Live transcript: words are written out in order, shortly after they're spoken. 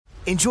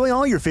Enjoy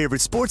all your favorite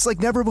sports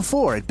like never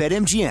before at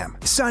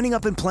BetMGM. Signing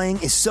up and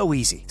playing is so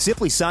easy.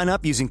 Simply sign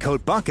up using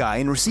code Buckeye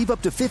and receive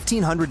up to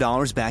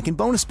 $1,500 back in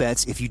bonus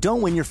bets if you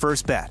don't win your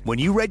first bet. When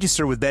you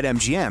register with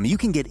BetMGM, you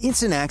can get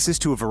instant access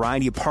to a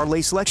variety of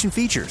parlay selection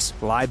features,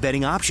 live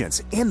betting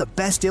options, and the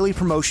best daily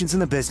promotions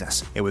in the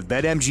business. And with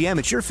BetMGM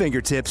at your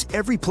fingertips,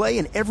 every play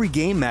and every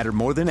game matter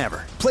more than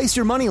ever. Place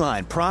your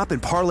moneyline, prop,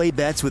 and parlay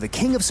bets with the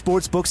king of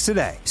sportsbooks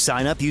today.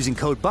 Sign up using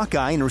code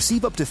Buckeye and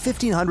receive up to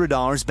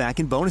 $1,500 back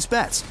in bonus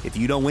bets if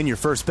you don't win your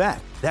first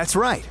bet. That's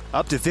right,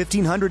 up to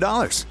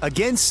 $1,500.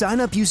 Again, sign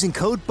up using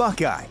code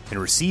Buckeye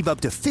and receive up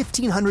to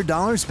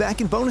 $1,500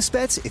 back in bonus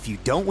bets if you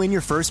don't win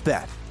your first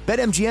bet.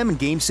 BetMGM and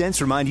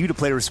GameSense remind you to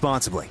play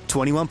responsibly.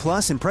 21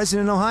 plus and present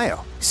in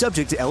Ohio.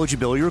 Subject to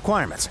eligibility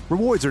requirements.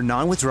 Rewards are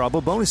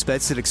non-withdrawable bonus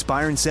bets that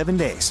expire in 7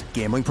 days.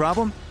 Gambling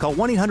problem? Call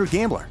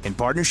 1-800-GAMBLER in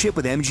partnership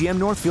with MGM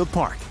Northfield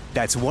Park.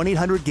 That's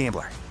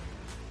 1-800-GAMBLER.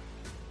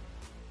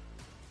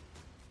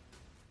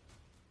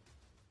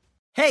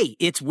 Hey,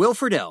 it's Will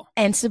Friedle.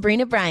 And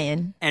Sabrina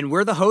Bryan. And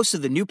we're the hosts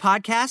of the new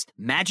podcast,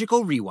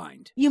 Magical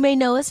Rewind. You may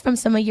know us from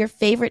some of your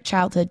favorite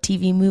childhood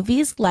TV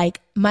movies like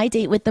My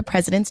Date with the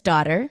President's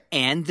Daughter.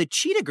 And the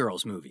Cheetah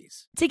Girls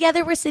movies.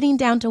 Together, we're sitting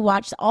down to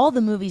watch all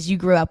the movies you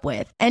grew up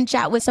with and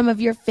chat with some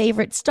of your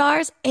favorite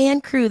stars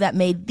and crew that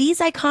made these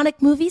iconic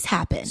movies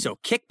happen. So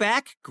kick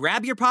back,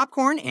 grab your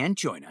popcorn, and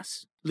join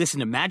us. Listen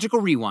to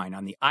Magical Rewind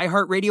on the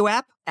iHeartRadio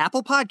app,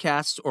 Apple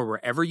Podcasts, or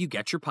wherever you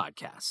get your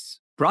podcasts.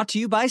 Brought to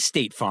you by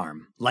State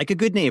Farm. Like a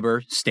good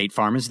neighbor, State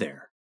Farm is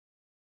there.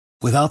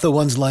 Without the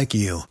ones like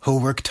you, who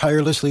work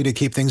tirelessly to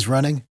keep things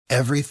running,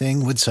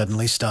 everything would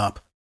suddenly stop.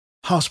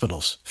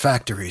 Hospitals,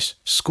 factories,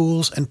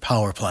 schools, and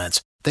power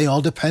plants, they all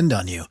depend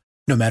on you.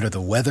 No matter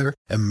the weather,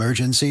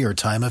 emergency, or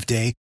time of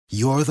day,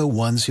 you're the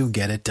ones who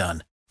get it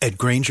done. At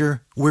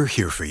Grainger, we're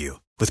here for you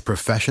with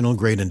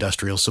professional-grade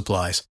industrial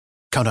supplies.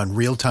 Count on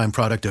real-time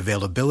product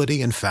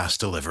availability and fast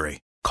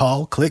delivery.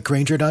 Call,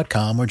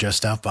 clickgrainger.com, or just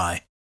stop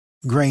by.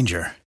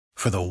 Grainger,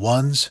 for the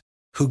ones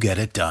who get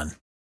it done.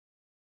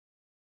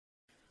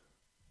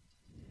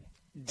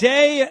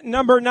 Day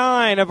number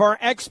 9 of our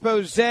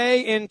expose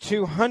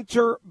into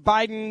Hunter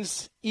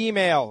Biden's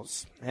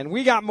emails. And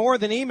we got more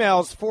than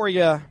emails for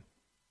you.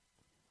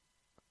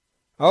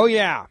 Oh,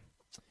 yeah.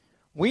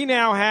 We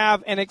now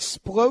have an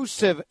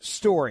explosive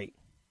story.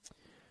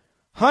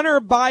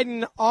 Hunter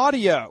Biden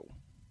audio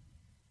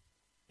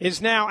is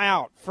now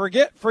out.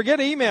 Forget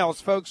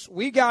emails, folks.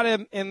 We got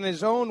him in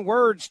his own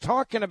words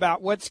talking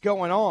about what's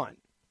going on.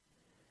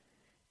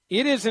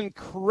 It is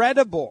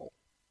incredible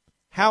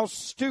how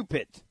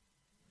stupid,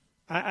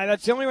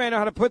 that's the only way I know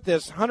how to put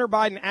this, Hunter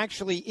Biden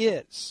actually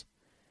is.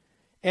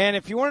 And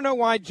if you want to know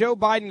why Joe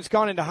Biden's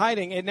gone into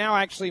hiding, it now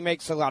actually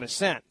makes a lot of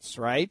sense,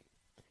 right?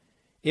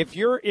 If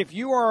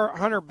you are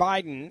Hunter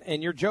Biden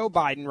and you're Joe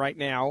Biden right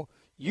now,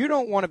 you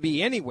don't want to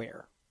be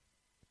anywhere.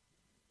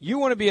 You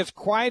want to be as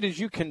quiet as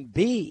you can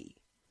be.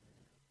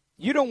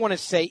 You don't want to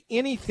say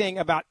anything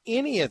about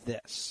any of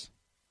this.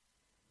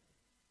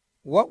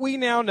 What we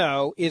now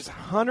know is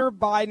Hunter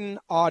Biden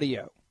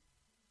audio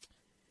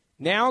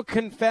now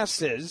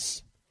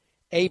confesses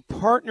a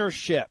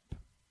partnership.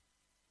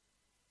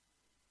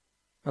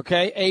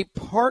 Okay, a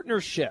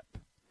partnership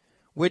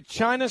with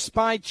China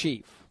spy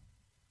chief.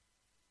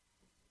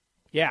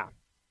 Yeah,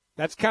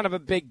 that's kind of a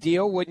big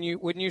deal, wouldn't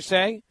you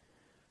say?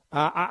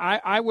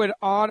 I would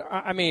odd.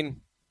 I mean.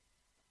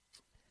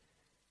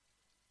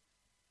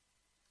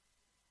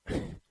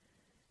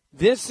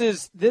 This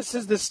is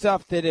the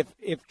stuff that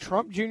if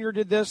Trump Jr.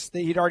 did this,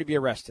 that he'd already be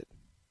arrested.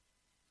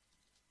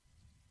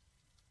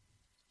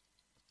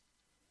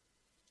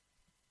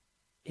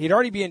 He'd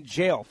already be in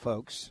jail,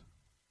 folks.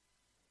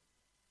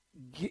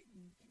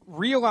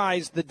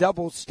 Realize the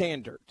double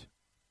standard.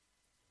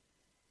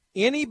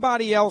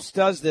 Anybody else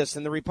does this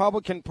in the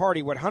Republican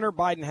Party, what Hunter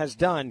Biden has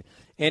done,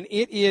 and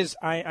it is,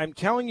 I'm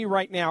telling you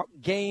right now,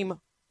 game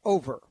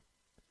over.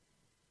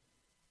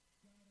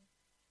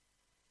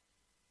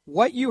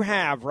 What you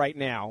have right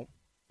now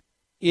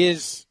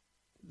is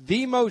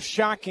the most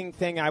shocking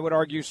thing, I would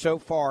argue, so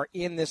far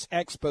in this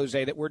expose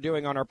that we're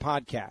doing on our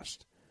podcast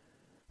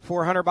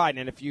for Hunter Biden.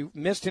 And if you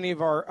missed any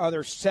of our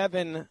other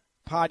 7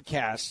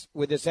 podcasts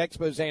with this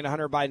expose into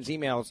Hunter Biden's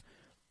emails,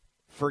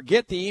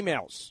 forget the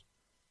emails.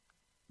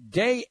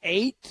 Day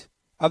 8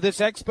 of this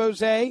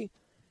expose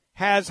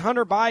has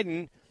Hunter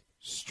Biden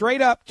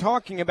straight up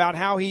talking about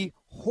how he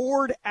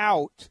whored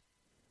out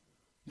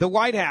the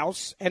White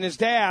House and his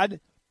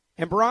dad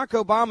and Barack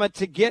Obama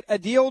to get a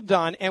deal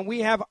done. And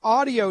we have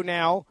audio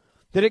now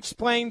that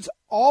explains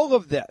all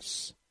of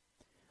this.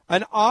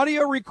 An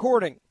audio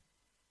recording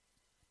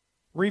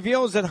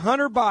reveals that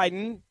Hunter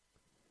Biden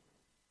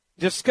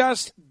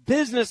discussed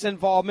business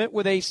involvement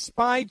with a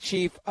spy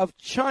chief of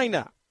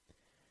China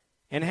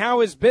and how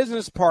his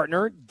business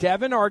partner,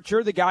 Devon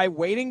Archer, the guy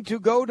waiting to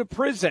go to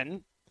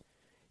prison,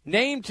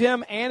 named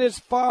him and his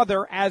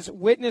father as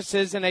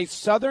witnesses in a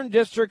Southern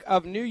District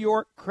of New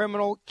York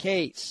criminal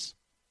case.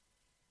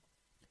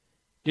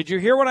 Did you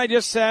hear what I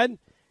just said?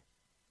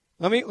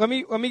 Let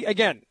me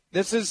again.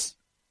 This is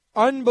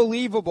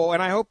unbelievable,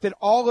 and I hope that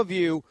all of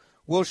you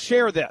will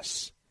share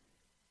this.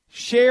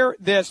 Share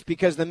this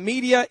because the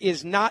media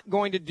is not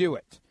going to do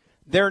it.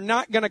 They're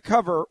not going to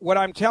cover what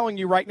I'm telling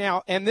you right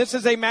now, and this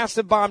is a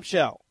massive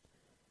bombshell.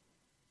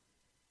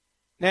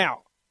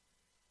 Now,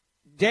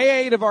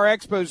 day 8 of our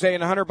expose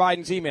in Hunter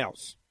Biden's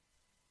emails.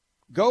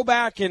 Go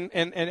back and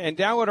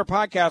download our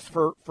podcast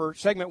for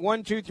segment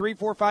 1, 2, 3,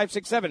 4, 5,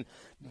 6, 7.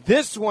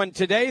 This one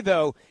today,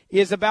 though,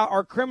 is about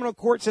our criminal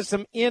court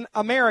system in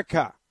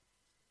America.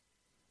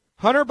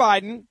 Hunter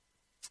Biden,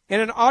 in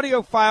an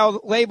audio file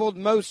labeled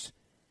most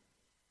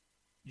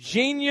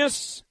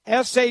genius,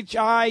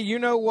 SHI,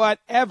 you-know-what,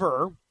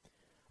 ever,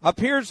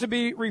 appears to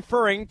be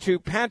referring to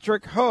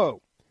Patrick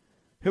Ho,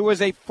 who was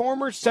a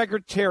former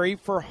secretary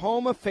for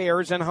Home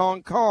Affairs in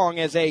Hong Kong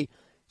as a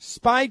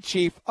spy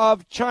chief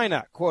of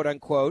China, quote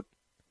unquote,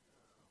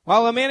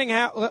 while lamenting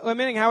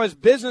how his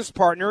business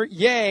partner,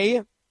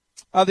 Ye,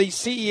 of the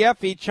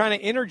CEFE, China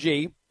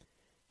Energy,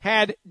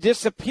 had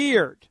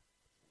disappeared.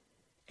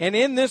 And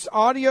in this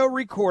audio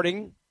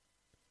recording,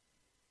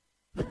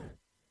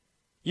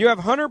 you have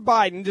Hunter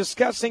Biden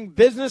discussing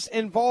business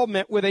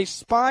involvement with a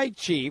spy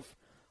chief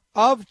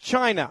of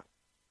China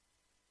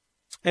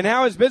and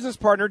how his business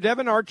partner,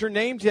 Devin Archer,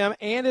 named him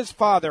and his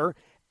father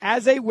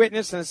as a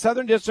witness in the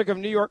Southern District of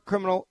New York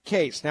criminal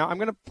case. Now, I'm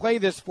going to play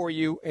this for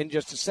you in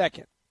just a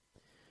second.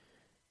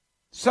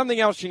 Something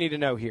else you need to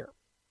know here.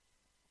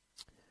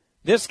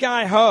 This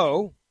guy,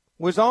 Ho,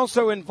 was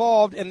also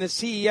involved in the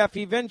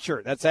CEFE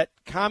venture. That's that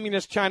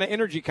Communist China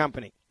Energy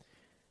Company.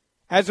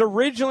 As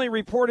originally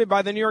reported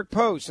by the New York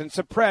Post and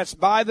suppressed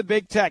by the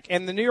big tech,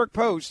 and the New York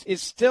Post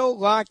is still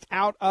locked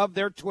out of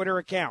their Twitter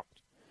account.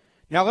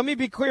 Now, let me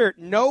be clear.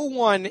 No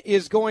one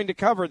is going to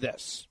cover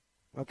this,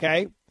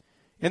 okay,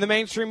 in the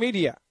mainstream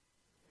media.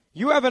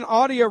 You have an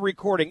audio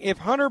recording. If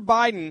Hunter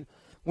Biden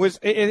was,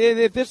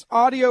 if this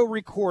audio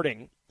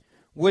recording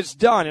was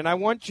done, and I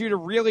want you to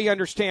really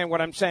understand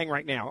what I'm saying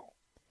right now,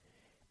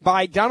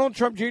 by Donald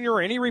Trump Jr.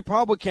 or any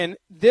Republican,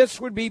 this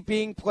would be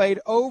being played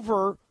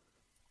over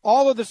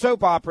all of the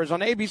soap operas on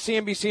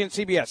ABC, NBC, and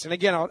CBS. And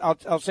again,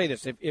 I'll say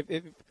this.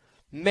 If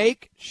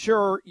make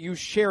sure you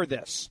share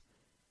this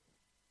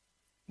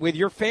with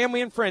your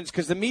family and friends,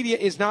 because the media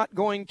is not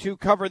going to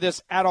cover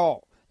this at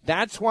all.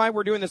 That's why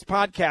we're doing this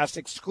podcast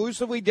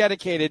exclusively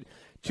dedicated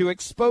to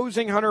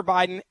exposing Hunter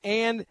Biden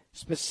and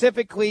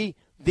specifically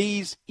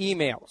these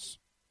emails.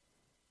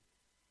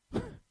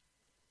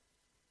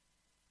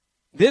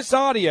 This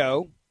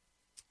audio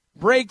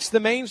breaks the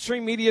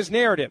mainstream media's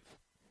narrative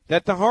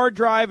that the hard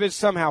drive is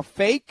somehow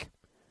fake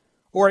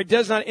or it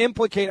does not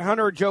implicate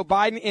Hunter or Joe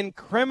Biden in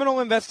criminal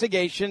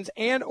investigations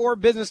and or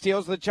business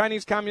deals with the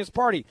Chinese Communist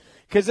Party,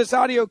 because this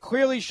audio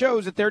clearly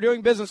shows that they're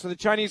doing business with the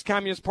Chinese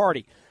Communist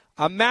Party.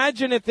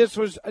 Imagine if this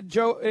was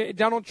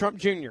Donald Trump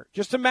Jr.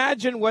 Just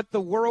imagine what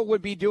the world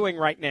would be doing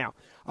right now.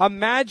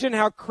 Imagine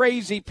how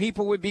crazy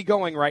people would be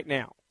going right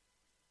now.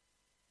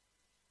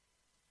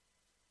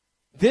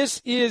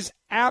 This is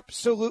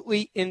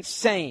absolutely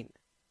insane.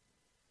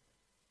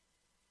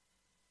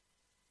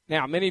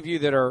 Now, many of you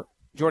that are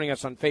joining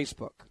us on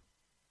Facebook,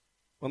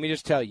 let me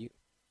just tell you,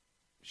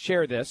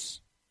 share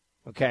this,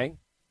 okay?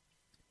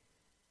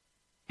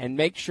 And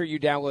make sure you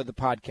download the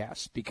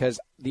podcast, because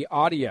the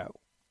audio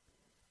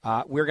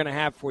we're going to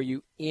have for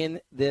you in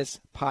this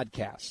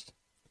podcast.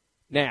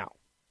 Now,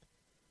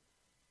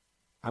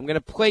 I'm going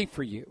to play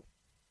for you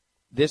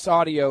this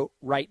audio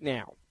right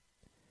now.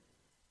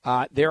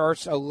 There are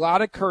a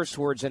lot of curse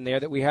words in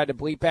there that we had to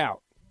bleep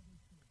out,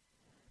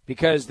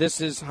 because this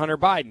is Hunter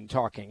Biden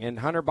talking, and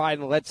Hunter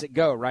Biden lets it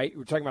go, right?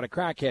 We're talking about a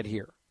crackhead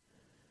here.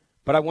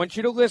 But I want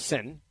you to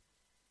listen,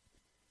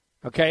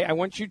 okay? I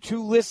want you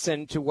to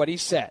listen to what he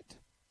said.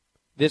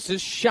 This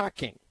is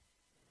shocking.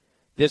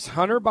 This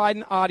Hunter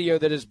Biden audio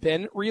that has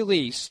been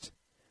released,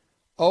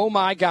 oh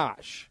my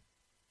gosh.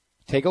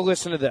 Take a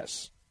listen to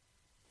this.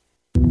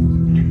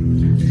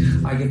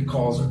 I get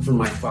calls from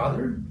my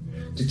father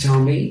to tell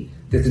me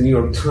that the New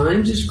York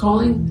Times is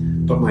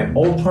calling, but my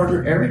old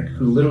partner, Eric,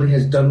 who literally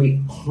has done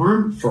me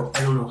harm for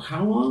I don't know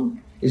how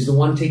long, is the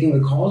one taking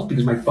the calls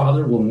because my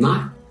father will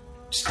not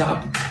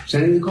stop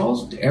sending the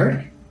calls to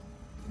Eric.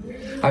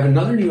 I have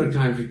another New York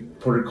Times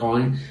reporter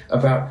calling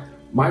about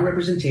my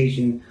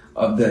representation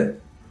of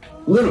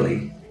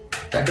literally,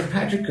 Dr.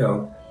 Patrick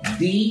Ho,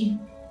 the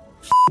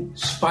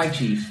spy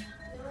chief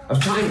of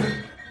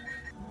China,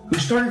 who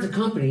started the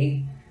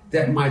company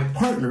that my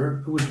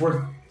partner, who was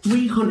worth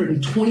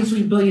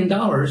 $323 billion,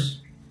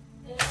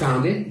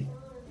 founded,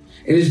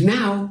 and is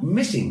now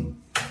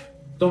missing.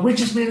 The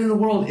richest man in the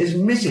world is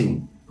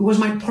missing, who was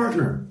my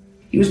partner.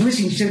 He was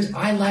missing since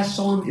I last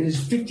saw him in his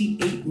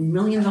 $58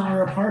 million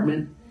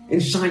apartment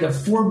and signed a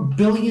 $4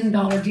 billion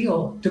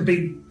deal to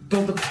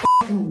build the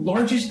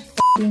largest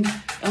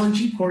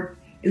LNG port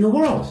in the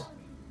world.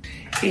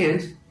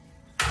 And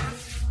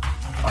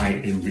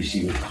I am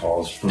receiving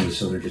calls from the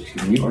Southern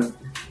District of New York,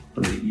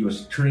 from the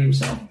U.S. Attorney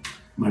himself.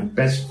 My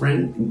best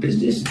friend in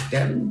business,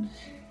 Devin,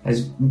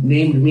 has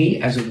named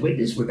me as a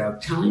witness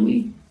without telling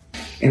me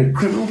in a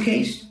criminal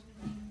case,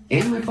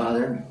 and my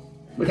father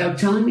without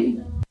telling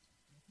me.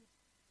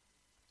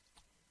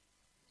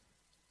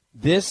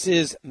 This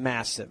is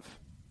massive.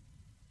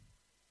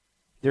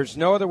 There's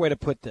no other way to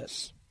put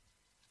this.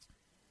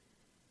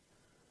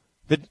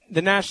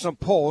 The National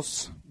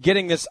Pulse,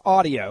 getting this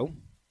audio,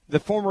 the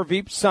former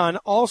Veep's son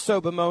also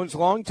bemoans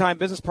longtime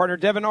business partner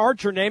Devon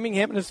Archer, naming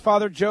him and his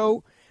father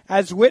Joe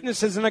as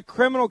witnesses in a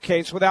criminal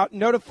case without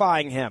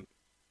notifying him.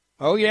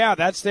 Oh, yeah,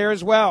 that's there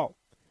as well.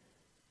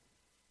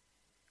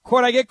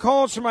 Quote, I get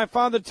calls from my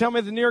father to tell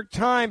me the New York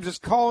Times is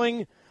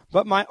calling,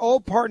 but my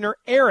old partner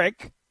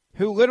Eric,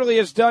 who literally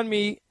has done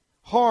me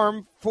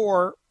harm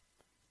for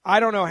I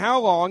don't know how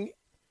long,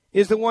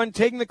 is the one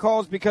taking the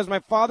calls because my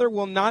father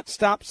will not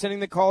stop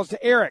sending the calls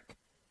to Eric.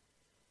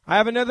 I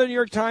have another New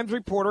York Times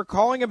reporter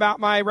calling about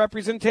my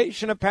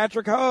representation of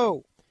Patrick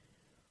Ho,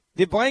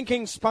 the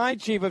blanking spy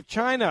chief of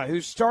China, who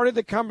started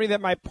the company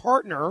that my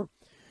partner,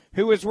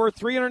 who is worth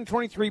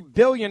 $323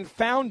 billion,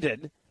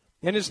 founded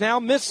and is now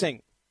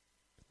missing.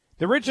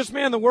 The richest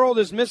man in the world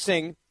is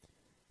missing,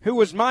 who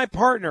was my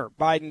partner,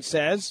 Biden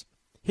says.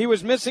 He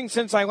was missing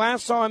since I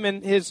last saw him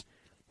in his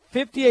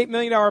 $58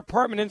 million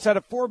apartment inside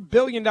a $4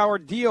 billion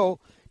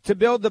deal to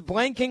build the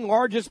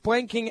largest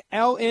blanking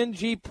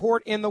LNG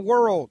port in the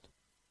world.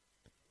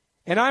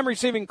 And I'm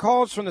receiving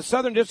calls from the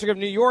Southern District of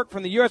New York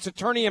from the U.S.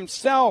 Attorney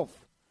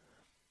himself.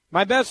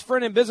 My best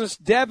friend in business,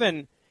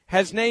 Devon,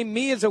 has named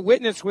me as a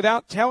witness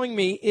without telling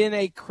me in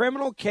a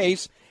criminal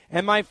case,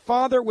 and my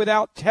father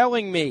without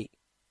telling me.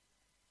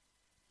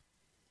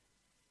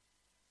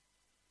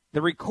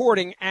 The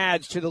recording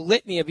adds to the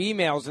litany of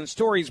emails and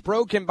stories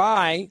broken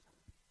by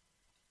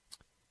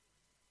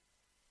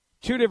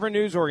two different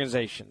news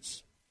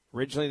organizations,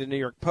 originally the New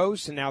York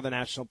Post and now the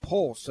National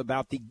Pulse,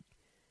 about the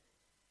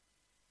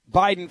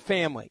Biden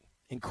family,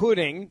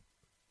 including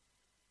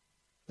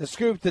the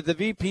scoop that the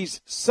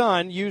VP's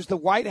son used the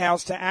White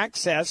House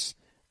access,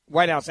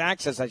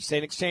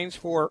 in exchange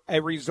for a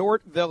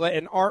resort villa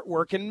and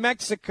artwork in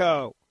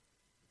Mexico,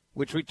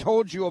 which we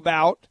told you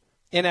about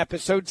in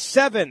episode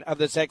 7 of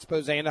this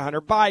expose into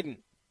Hunter Biden.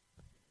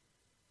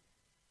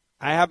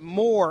 I have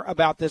more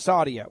about this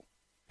audio.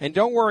 And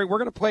don't worry, we're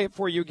going to play it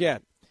for you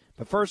again.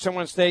 But first, I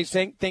want to say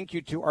thank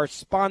you to our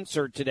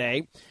sponsor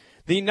today,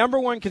 the number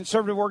one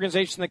conservative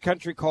organization in the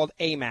country called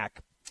AMAC.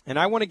 And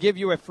I want to give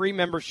you a free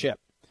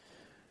membership.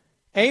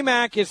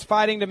 AMAC is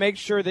fighting to make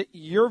sure that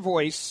your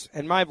voice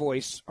and my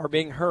voice are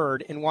being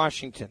heard in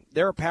Washington.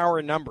 There are power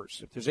in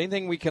numbers. If there's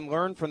anything we can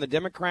learn from the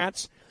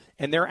Democrats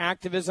and their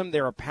activism,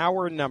 there are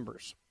power in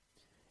numbers.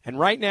 And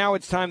right now,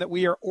 it's time that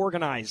we are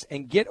organized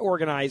and get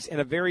organized in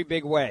a very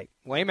big way.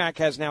 Well, AMAC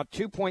has now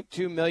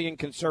 2.2 million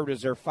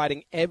conservatives that are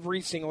fighting every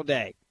single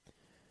day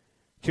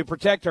to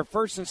protect our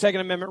First and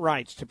Second Amendment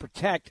rights, to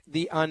protect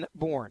the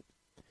unborn.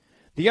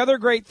 The other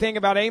great thing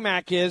about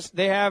AMAC is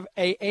they have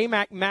a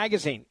AMAC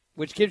magazine,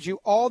 which gives you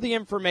all the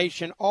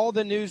information, all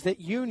the news that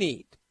you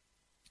need,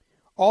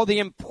 all the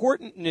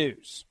important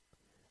news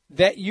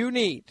that you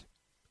need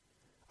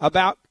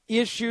about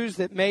issues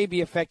that may be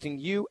affecting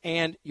you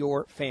and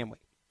your family.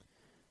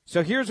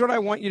 So here's what I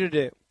want you to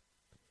do.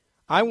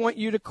 I want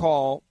you to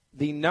call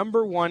the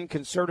number one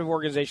conservative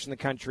organization in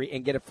the country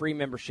and get a free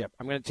membership.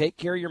 I'm going to take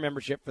care of your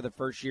membership for the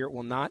first year. It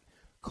will not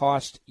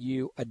cost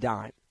you a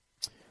dime.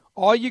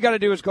 All you got to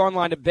do is go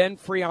online to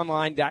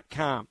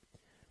benfreeonline.com.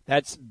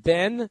 That's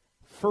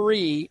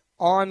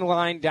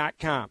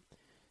benfreeonline.com.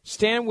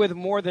 Stand with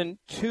more than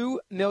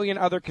 2 million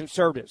other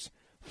conservatives.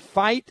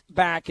 Fight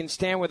back and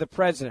stand with the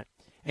president.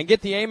 And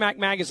get the AMAC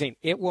magazine.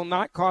 It will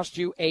not cost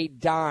you a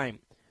dime.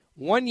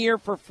 1 year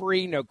for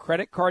free, no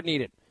credit card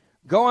needed.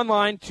 Go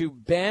online to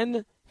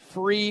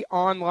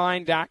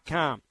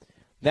benfreeonline.com.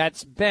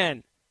 That's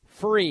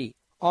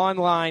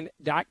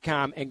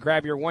benfreeonline.com and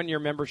grab your 1 year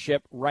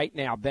membership right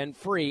now.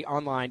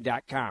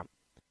 benfreeonline.com.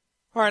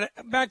 All right,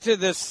 back to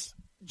this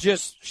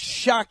just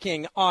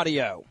shocking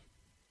audio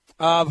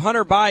of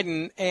Hunter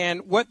Biden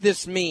and what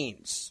this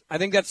means. I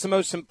think that's the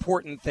most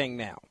important thing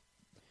now.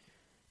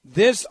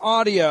 This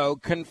audio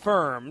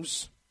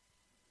confirms,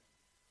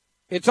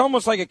 it's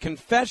almost like a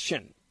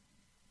confession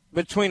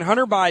between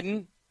Hunter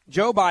Biden,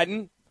 Joe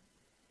Biden,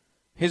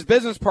 his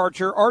business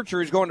partner, Archer,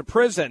 who's going to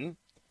prison,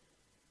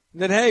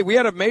 that, hey, we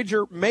had a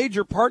major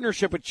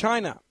partnership with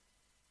China.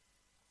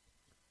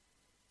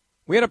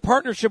 We had a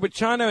partnership with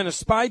China and a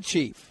spy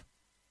chief.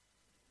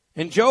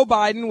 And Joe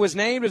Biden was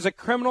named as a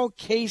criminal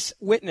case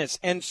witness,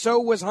 and so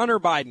was Hunter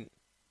Biden.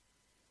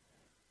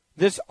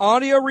 This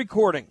audio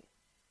recording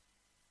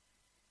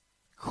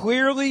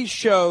clearly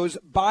shows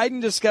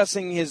Biden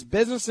discussing his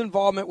business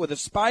involvement with a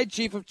spy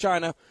chief of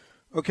China,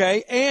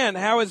 okay, and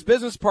how his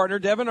business partner,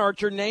 Devon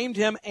Archer, named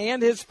him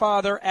and his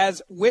father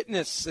as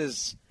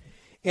witnesses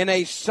in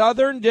a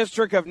Southern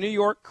District of New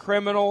York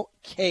criminal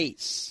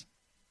case.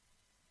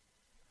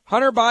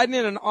 Hunter Biden,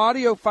 in an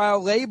audio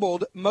file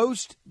labeled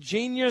Most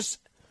Genius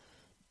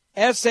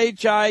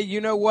SHI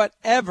you-know-what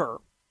ever,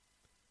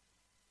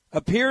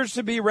 appears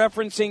to be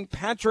referencing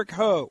Patrick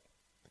Ho,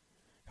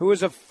 who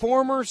is a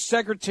former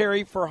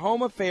secretary for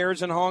Home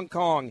Affairs in Hong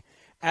Kong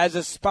as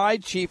a spy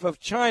chief of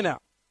China,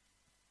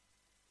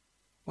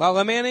 while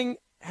lamenting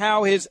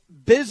how his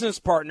business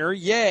partner,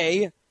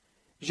 Ye,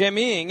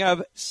 Jiaming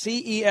of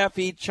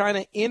CEFE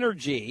China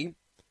Energy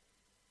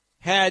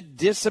had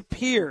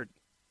disappeared.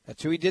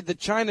 That's who he did the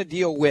China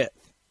deal with.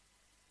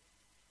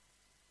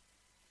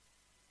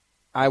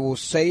 I will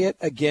say it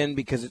again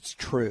because it's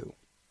true.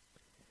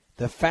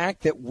 The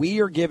fact that we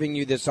are giving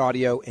you this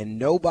audio and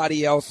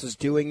nobody else is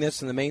doing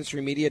this in the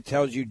mainstream media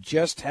tells you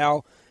just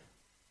how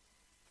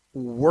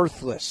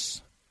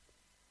worthless.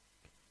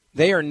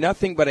 They are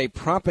nothing but a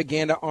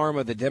propaganda arm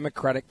of the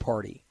Democratic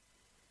Party.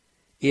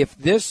 If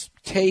this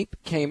tape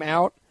came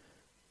out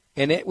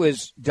and it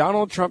was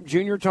Donald Trump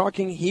Jr.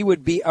 talking, he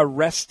would be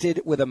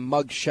arrested with a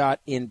mugshot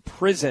in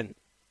prison.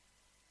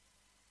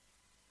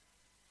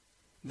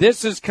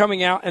 This is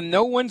coming out and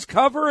no one's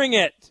covering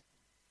it.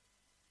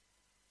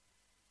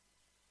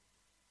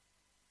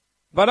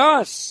 But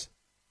us.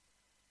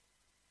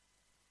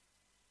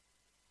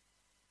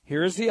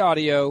 Here's the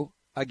audio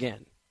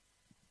again.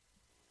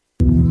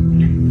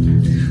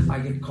 I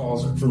get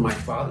calls from my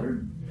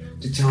father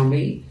to tell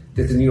me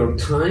that the New York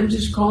Times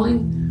is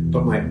calling,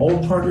 but my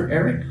old partner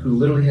Eric, who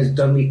literally has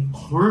done me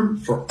harm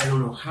for I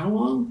don't know how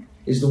long,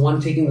 is the one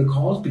taking the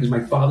calls because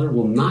my father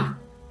will not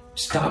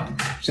stop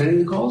sending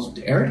the calls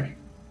to Eric.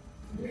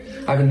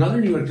 I have another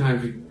New York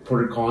Times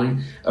reporter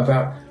calling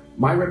about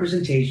my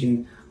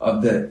representation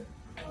of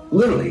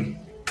literally,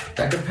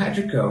 Dr.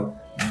 Patrick Ho,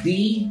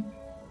 the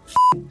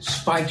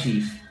spy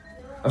chief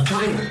of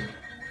China,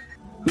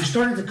 who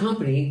started the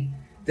company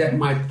that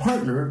my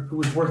partner, who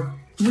was worth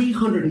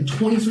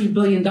 $323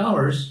 billion,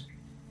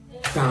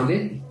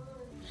 founded,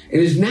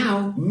 and is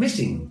now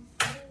missing.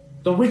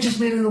 The richest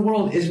man in the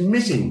world is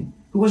missing,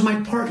 who was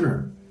my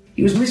partner.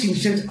 He was missing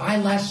since I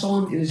last saw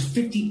him in his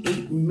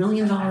 $58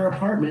 million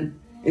apartment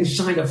and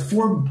signed a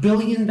 $4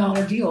 billion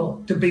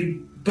deal to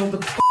build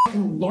the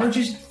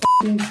largest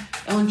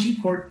LNG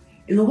port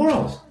in the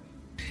world.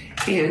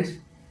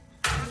 And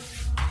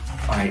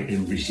I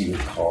am receiving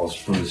calls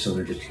from the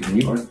Southern District of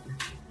New York,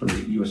 from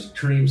the U.S.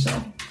 Attorney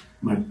himself.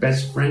 My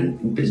best friend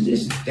in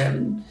business,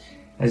 Devin,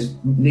 has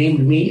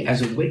named me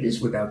as a witness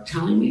without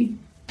telling me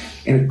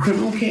in a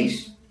criminal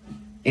case,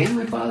 and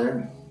my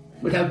father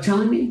without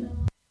telling me.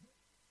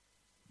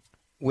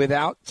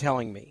 Without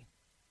telling me.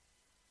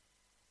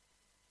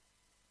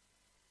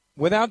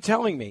 Without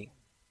telling me.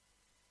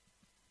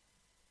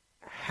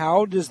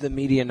 How does the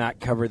media not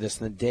cover this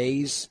in the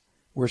days?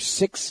 We're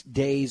 6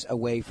 days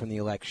away from the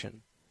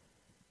election.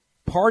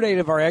 Part 8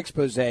 of our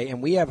expose,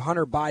 and we have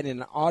Hunter Biden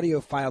in an audio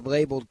file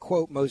labeled,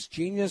 quote, most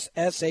genius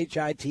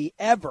SHIT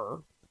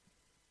ever.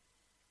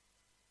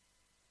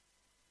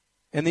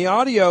 And the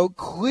audio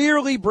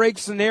clearly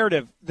breaks the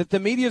narrative that the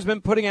media has been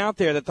putting out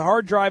there, that the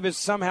hard drive is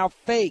somehow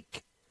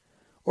fake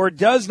or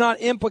does not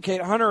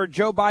implicate Hunter or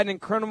Joe Biden in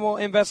criminal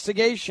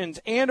investigations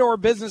and or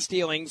business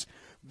dealings,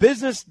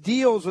 business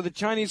deals with the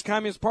Chinese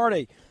Communist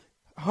Party.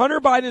 Hunter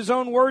Biden, in his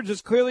own words,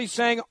 is clearly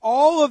saying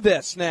all of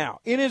this now.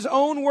 In his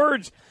own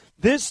words,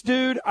 this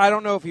dude, I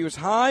don't know if he was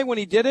high when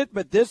he did it,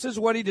 but this is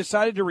what he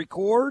decided to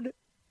record.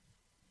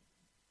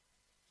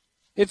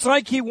 It's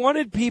like he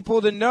wanted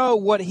people to know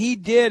what he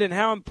did and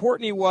how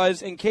important he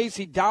was in case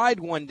he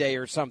died one day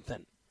or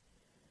something.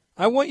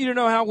 I want you to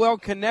know how well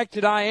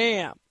connected I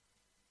am.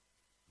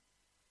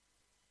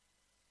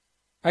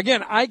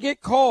 Again, I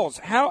get calls.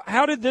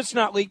 How did this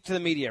not leak to the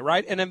media,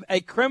 right? And a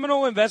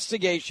criminal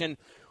investigation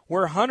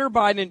where Hunter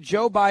Biden and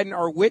Joe Biden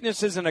are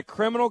witnesses in a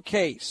criminal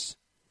case.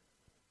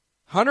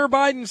 Hunter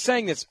Biden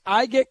saying this,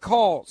 I get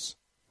calls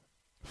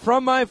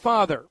from my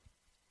father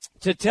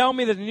to tell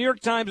me that the New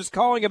York Times is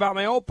calling about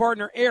my old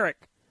partner,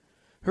 Eric,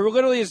 who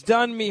literally has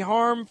done me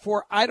harm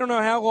for I don't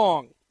know how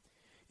long,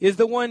 is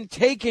the one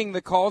taking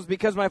the calls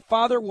because my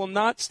father will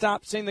not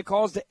stop saying the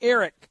calls to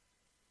Eric.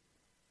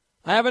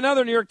 I have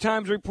another New York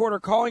Times reporter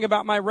calling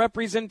about my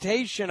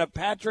representation of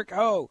Patrick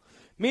Ho,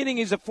 meaning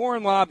he's a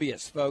foreign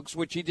lobbyist, folks,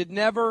 which he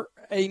never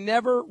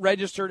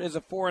registered as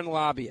a foreign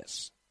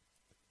lobbyist.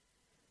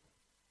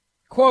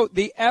 Quote,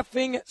 the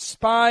effing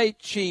spy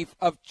chief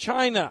of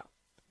China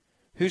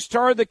who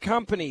started the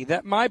company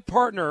that my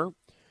partner,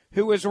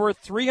 who is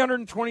worth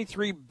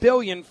 $323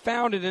 billion,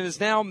 founded and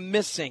is now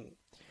missing.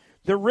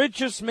 The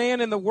richest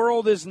man in the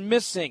world is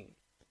missing,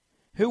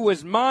 who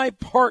was my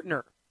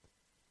partner.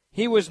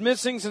 He was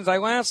missing since I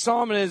last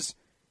saw him in his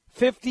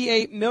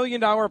 $58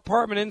 million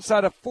apartment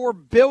inside a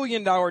 $4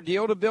 billion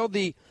deal to build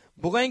the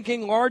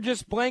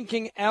largest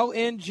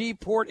LNG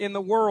port in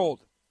the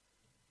world.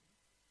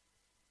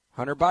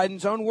 Hunter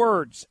Biden's own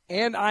words,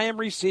 and I am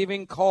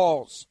receiving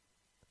calls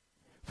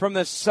from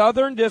the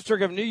Southern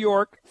District of New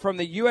York, from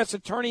the U.S.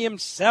 Attorney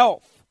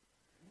himself.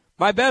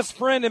 My best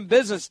friend in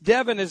business,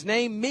 Devin, has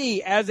named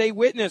me as a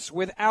witness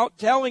without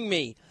telling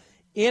me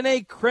in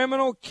a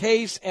criminal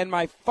case, and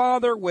my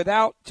father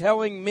without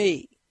telling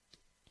me.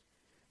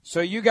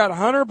 So you got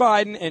Hunter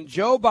Biden and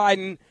Joe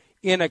Biden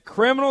in a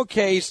criminal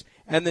case,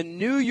 and the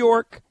New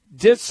York,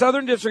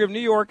 Southern District of New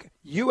York,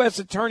 U.S.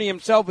 Attorney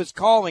himself is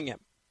calling him.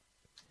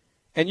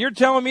 And you're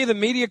telling me the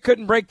media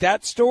couldn't break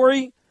that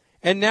story?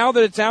 And now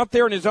that it's out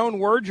there in his own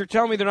words, you're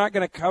telling me they're not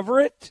going to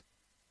cover it?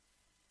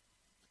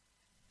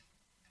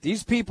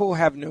 These people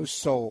have no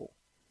soul.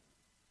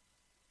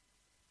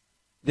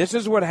 This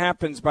is what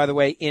happens, by the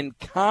way, in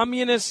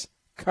communist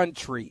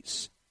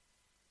countries,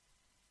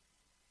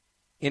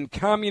 in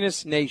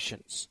communist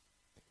nations,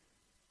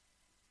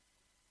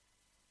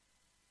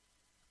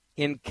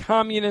 in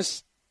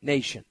communist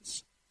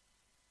nations.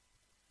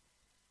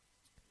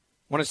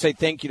 I want to say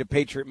thank you to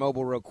Patriot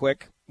Mobile real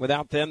quick.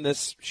 Without them,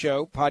 this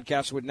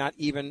podcast would not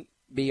even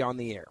be on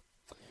the air.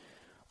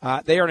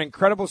 They are an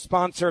incredible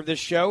sponsor of this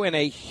show and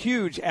a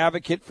huge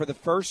advocate for the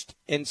First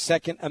and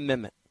Second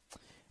Amendment,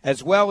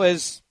 as well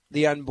as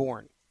the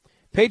unborn.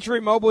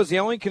 Patriot Mobile is the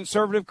only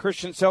conservative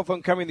Christian cell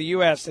phone company in the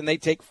U.S., and they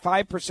take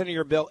 5% of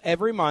your bill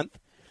every month,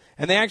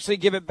 and they actually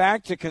give it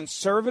back to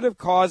conservative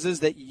causes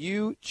that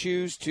you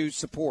choose to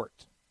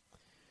support.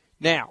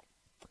 Now,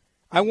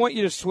 I want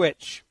you to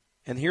switch,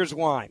 and here's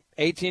why.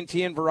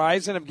 AT&T and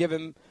Verizon have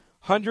given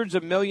hundreds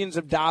of millions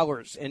of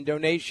dollars in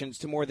donations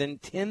to more than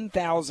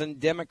 10,000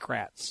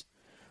 Democrats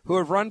who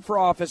have run for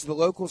office at the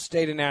local,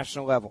 state, and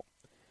national level.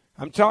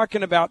 I'm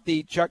talking about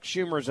the Chuck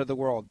Schumers of the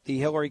world, the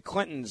Hillary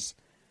Clintons,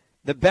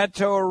 the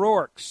Beto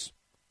O'Rourke's,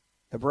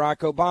 the Barack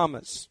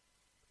Obamas,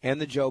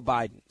 and the Joe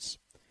Bidens.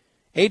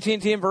 AT&T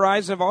and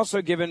Verizon have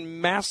also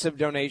given massive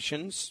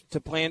donations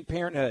to Planned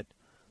Parenthood,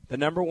 the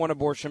number one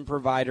abortion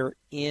provider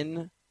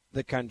in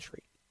the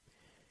country.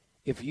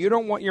 If you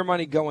don't want your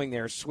money going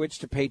there, switch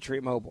to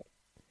Patriot Mobile.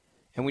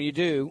 And when you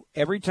do,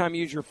 every time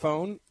you use your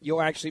phone,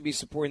 you'll actually be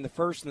supporting the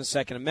First and the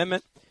Second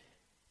Amendment,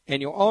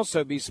 and you'll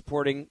also be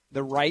supporting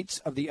the rights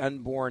of the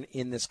unborn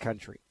in this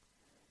country.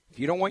 If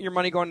you don't want your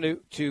money going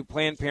to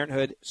Planned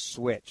Parenthood,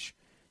 switch.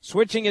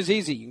 Switching is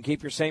easy. You can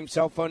keep your same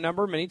cell phone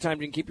number. Many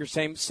times you can keep your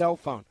same cell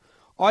phone.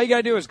 All you got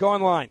to do is go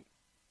online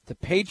to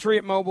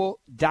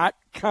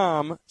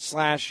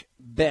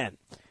patriotmobile.com/Ben.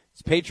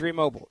 It's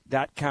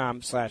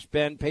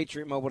patriotmobile.com/Ben,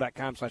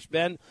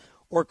 patriotmobile.com/Ben,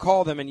 or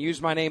call them and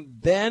use my name,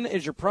 Ben,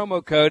 as your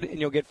promo code, and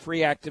you'll get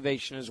free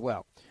activation as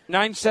well.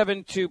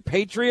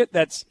 972-PATRIOT,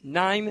 that's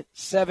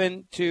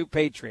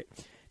 972-PATRIOT.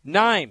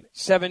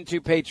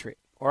 972-PATRIOT,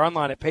 or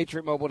online at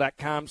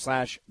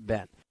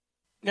patriotmobile.com/Ben.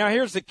 Now,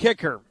 here's the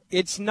kicker.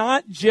 It's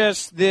not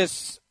just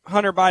this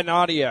Hunter Biden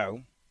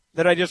audio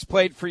that I just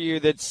played for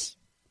you that's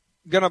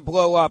going to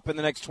blow up in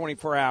the next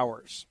 24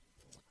 hours.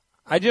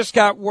 I just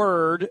got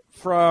word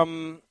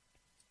from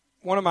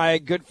one of my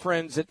good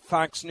friends at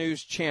Fox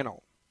News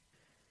Channel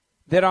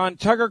that on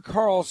Tucker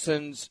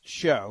Carlson's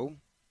show,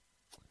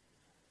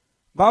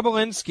 Bob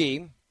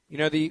Alinsky,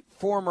 the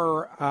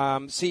former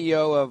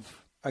CEO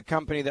of a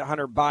company that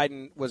Hunter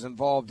Biden was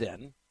involved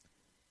in,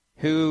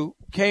 who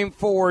came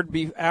forward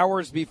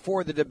hours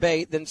before the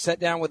debate, then sat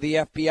down with the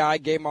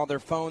FBI, gave them all their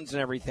phones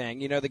and everything.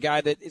 The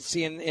guy that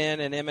CNN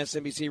and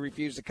MSNBC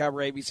refused to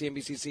cover, ABC,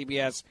 NBC,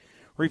 CBS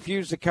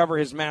refused to cover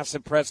his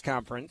massive press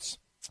conference.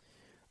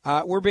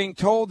 We're being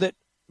told that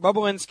Bob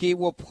Alinsky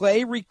will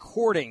play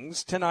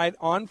recordings tonight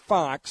on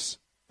Fox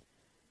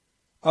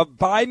of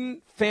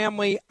Biden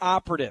family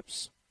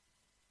operatives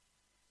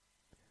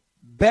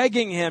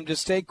begging him to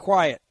stay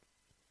quiet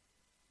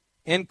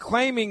and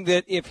claiming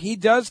that if he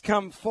does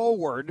come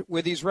forward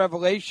with these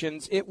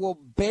revelations, it will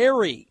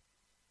bury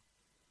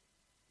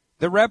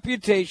the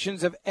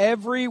reputations of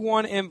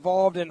everyone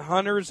involved in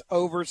Hunter's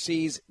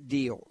overseas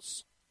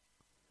deals.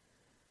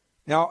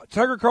 Now,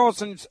 Tucker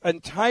Carlson's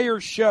entire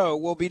show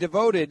will be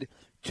devoted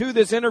to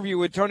this interview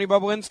with Tony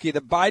Bobulinski,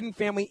 the Biden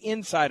family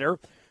insider,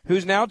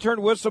 who's now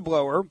turned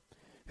whistleblower,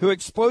 who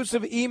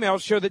explosive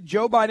emails show that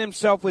Joe Biden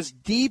himself was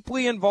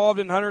deeply involved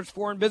in Hunter's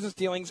foreign business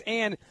dealings,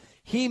 and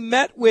he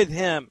met with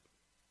him.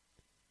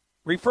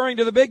 Referring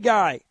to the big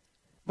guy,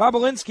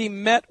 Bobulinski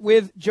met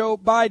with Joe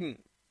Biden.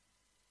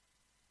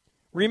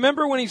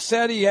 Remember when he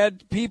said he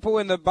had people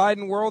in the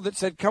Biden world that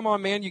said, come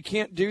on, man, you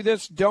can't do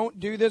this. Don't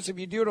do this. If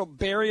you do, it'll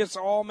bury us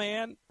all,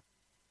 man.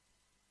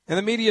 And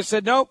the media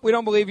said, nope, we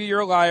don't believe you.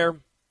 You're a liar.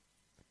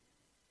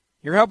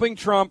 You're helping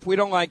Trump. We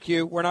don't like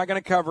you. We're not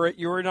going to cover it.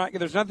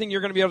 There's nothing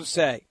you're going to be able to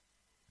say.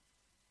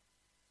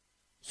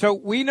 So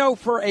we know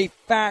for a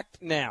fact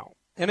now.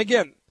 And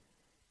again,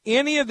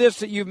 any of this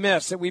that you've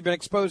missed that we've been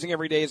exposing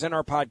every day is in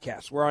our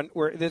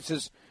podcast. This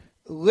is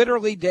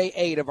literally day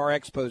 8 of our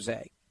expose.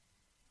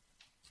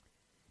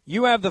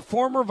 You have the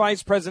former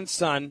vice president's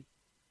son,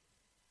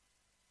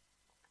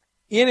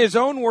 in his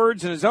own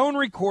words, in his own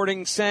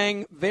recording,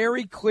 saying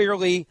very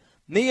clearly,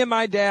 me and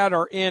my dad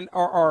are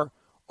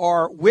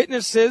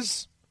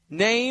witnesses,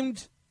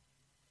 named.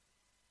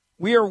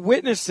 We are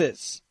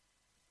witnesses.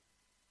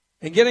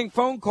 And getting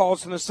phone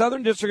calls from the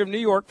Southern District of New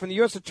York from the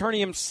U.S. Attorney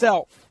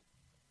himself.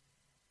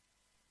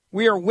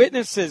 We are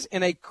witnesses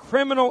in a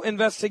criminal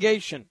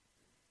investigation.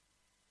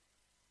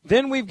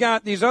 Then we've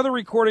got these other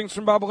recordings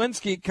from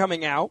Bobulinski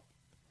coming out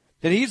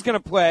that he's going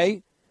to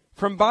play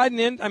from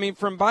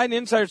Biden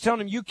insiders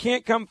telling him, you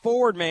can't come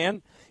forward,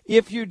 man.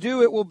 If you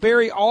do, it will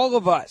bury all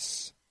of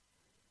us.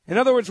 In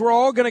other words, we're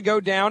all going to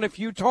go down if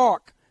you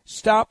talk.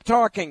 Stop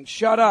talking.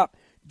 Shut up.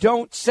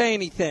 Don't say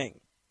anything.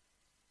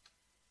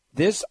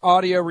 This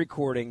audio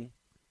recording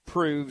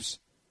proves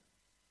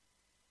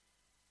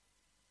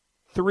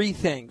 3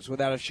 things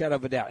without a shadow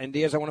of a doubt. And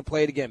Diaz, I want to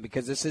play it again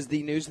because this is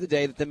the news of the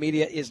day that the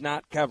media is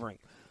not covering.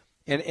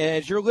 And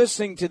as you're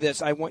listening to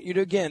this, I want you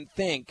to, again,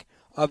 think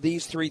of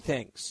these three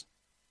things.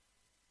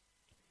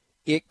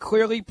 It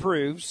clearly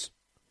proves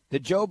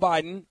that Joe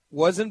Biden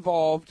was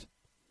involved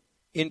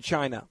in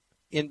China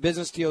in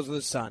business deals with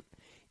his son.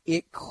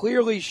 It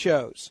clearly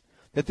shows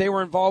that they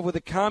were involved with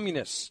the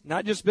communists,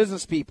 not just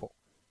business people,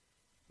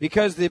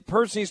 because the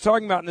person he's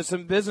talking about in this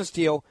business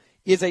deal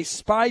is a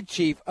spy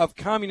chief of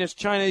communist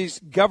Chinese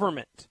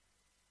government.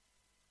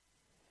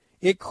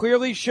 It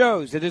clearly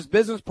shows that his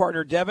business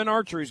partner, Devon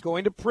Archer, who's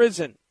going to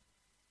prison,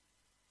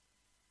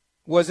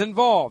 was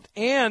involved.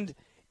 And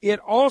it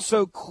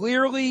also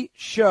clearly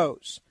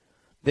shows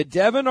that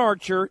Devon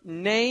Archer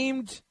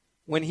named,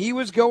 when he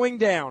was going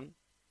down,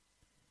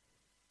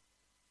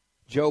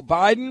 Joe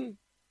Biden,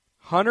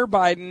 Hunter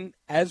Biden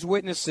as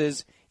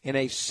witnesses in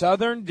a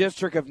Southern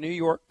District of New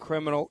York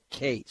criminal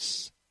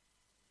case.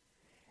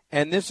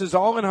 And this is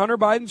all in Hunter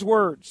Biden's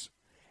words.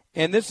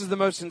 And this is the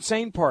most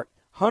insane part.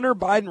 Hunter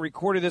Biden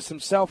recorded this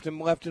himself and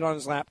left it on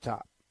his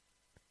laptop.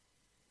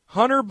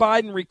 Hunter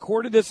Biden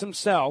recorded this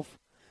himself,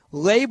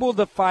 labeled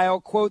the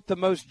file, quote, the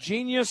most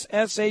genius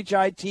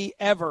SHIT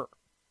ever,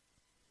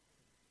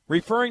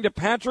 referring to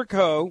Patrick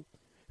Ho,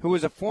 who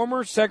was a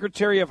former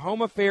Secretary of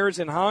Home Affairs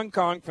in Hong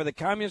Kong for the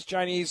Communist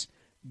Chinese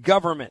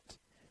government,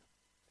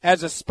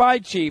 as a spy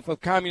chief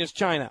of Communist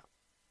China,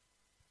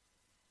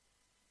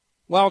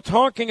 while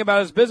talking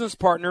about his business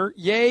partner,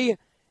 Ye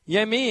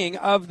Yiming,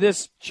 of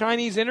this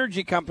Chinese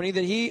energy company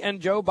that he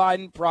and Joe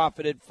Biden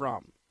profited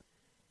from.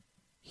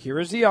 Here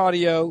is the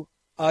audio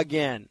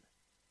again.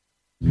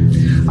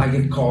 I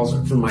get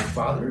calls from my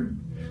father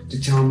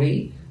to tell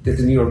me that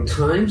the New York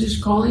Times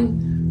is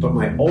calling, but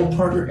my old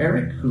partner,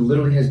 Eric, who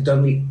literally has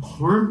done me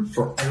harm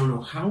for I don't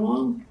know how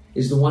long,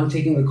 is the one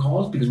taking the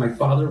calls because my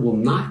father will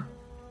not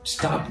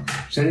stop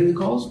sending the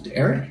calls to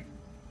Eric.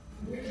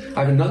 I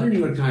have another New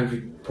York Times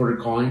reporter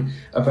calling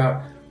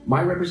about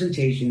my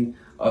representation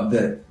of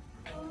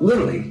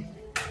literally,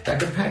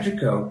 Dr. Patrick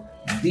Ho,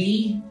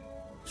 the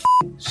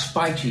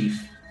spy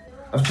chief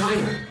of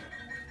China,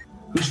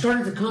 who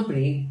started the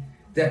company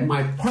that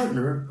my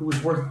partner, who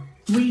was worth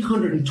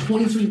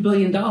 $323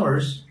 billion,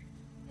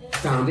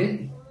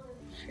 founded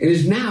and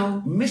is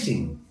now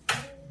missing.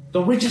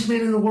 The richest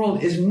man in the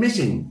world is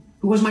missing,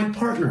 who was my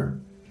partner.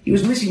 He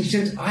was missing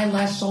since I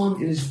last saw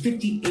him in his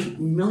 $58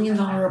 million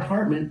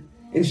apartment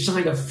and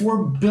signed a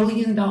 $4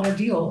 billion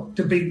deal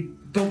to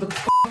build the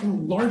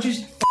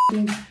largest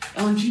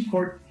LNG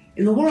port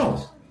in the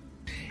world.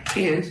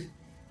 And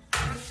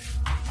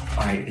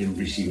I am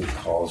receiving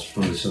calls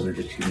from the Southern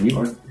District of New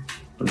York,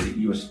 from the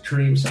U.S.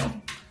 Attorney himself.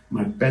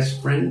 My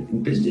best friend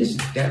in business,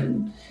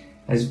 Devin,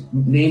 has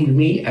named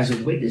me as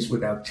a witness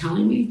without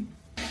telling me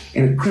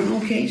in a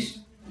criminal case,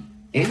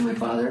 and my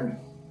father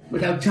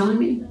without telling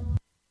me.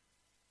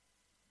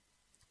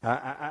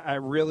 I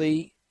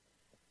really,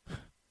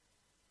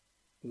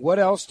 what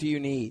else do you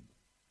need?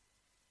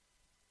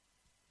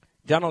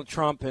 Donald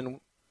Trump in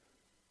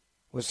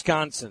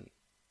Wisconsin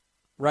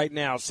right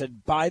now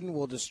said Biden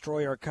will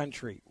destroy our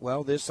country.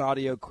 Well, this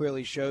audio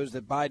clearly shows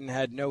that Biden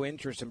had no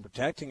interest in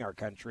protecting our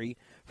country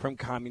from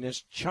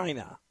communist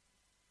China.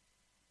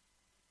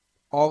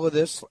 All of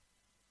this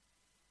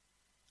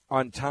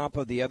on top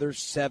of the other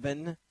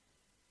 7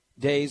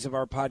 days of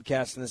our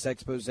podcast in this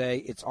expose.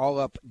 It's all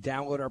up.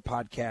 Download our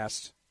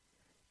podcast.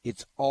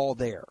 It's all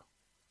there.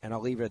 And I'll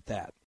leave it at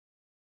that.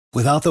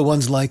 Without the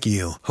ones like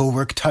you, who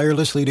work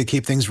tirelessly to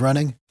keep things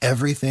running,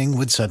 everything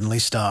would suddenly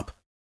stop.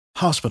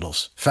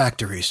 Hospitals,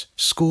 factories,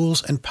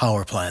 schools, and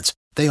power plants,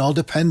 they all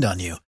depend on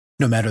you.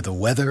 No matter the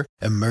weather,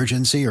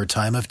 emergency, or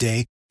time of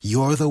day,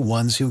 you're the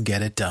ones who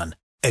get it done.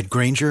 At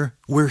Grainger,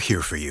 we're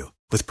here for you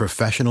with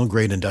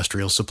professional-grade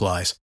industrial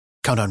supplies.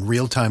 Count on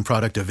real-time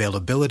product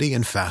availability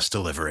and fast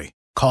delivery.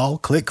 Call,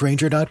 click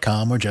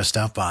Grainger.com, or just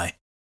stop by.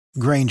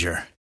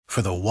 Grainger,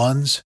 for the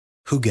ones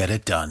who get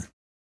it done.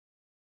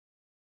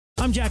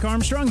 I'm Jack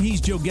Armstrong. He's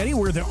Joe Getty.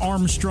 We're the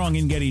Armstrong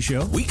and Getty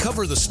Show. We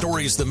cover the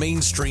stories the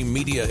mainstream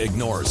media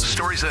ignores.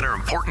 Stories that are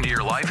important to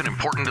your life and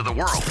important to the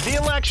world. The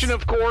election,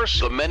 of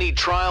course. The many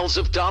trials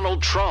of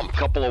Donald Trump.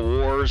 Couple of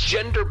wars.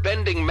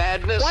 Gender-bending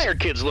madness. Why are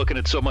kids looking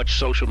at so much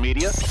social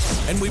media?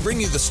 And we bring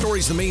you the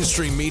stories the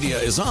mainstream media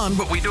is on,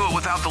 but we do it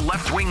without the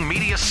left-wing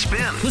media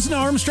spin. Listen to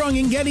Armstrong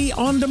and Getty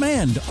on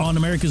demand on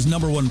America's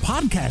 #1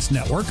 podcast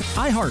network,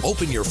 iHeart.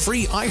 Open your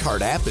free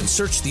iHeart app and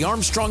search The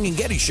Armstrong and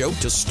Getty Show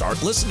to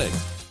start listening.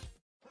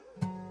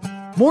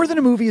 More Than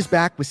a Movie is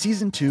back with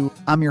Season 2.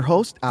 I'm your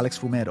host, Alex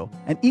Fumero,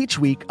 and each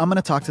week I'm going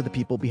to talk to the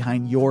people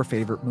behind your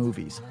favorite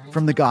movies.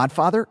 From The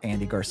Godfather,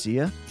 Andy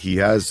Garcia. He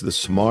has the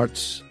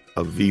smarts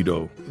of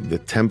Vito, the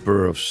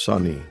temper of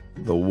Sonny,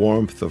 the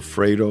warmth of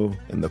Fredo,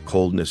 and the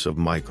coldness of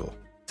Michael.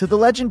 To the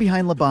legend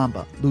behind La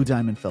Bamba, Lou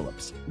Diamond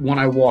Phillips. When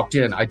I walked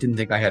in, I didn't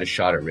think I had a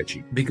shot at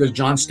Richie because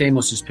John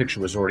Stamos' picture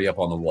was already up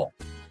on the wall.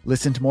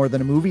 Listen to More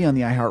Than a Movie on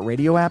the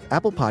iHeartRadio app,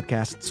 Apple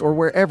Podcasts, or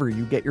wherever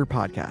you get your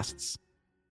podcasts.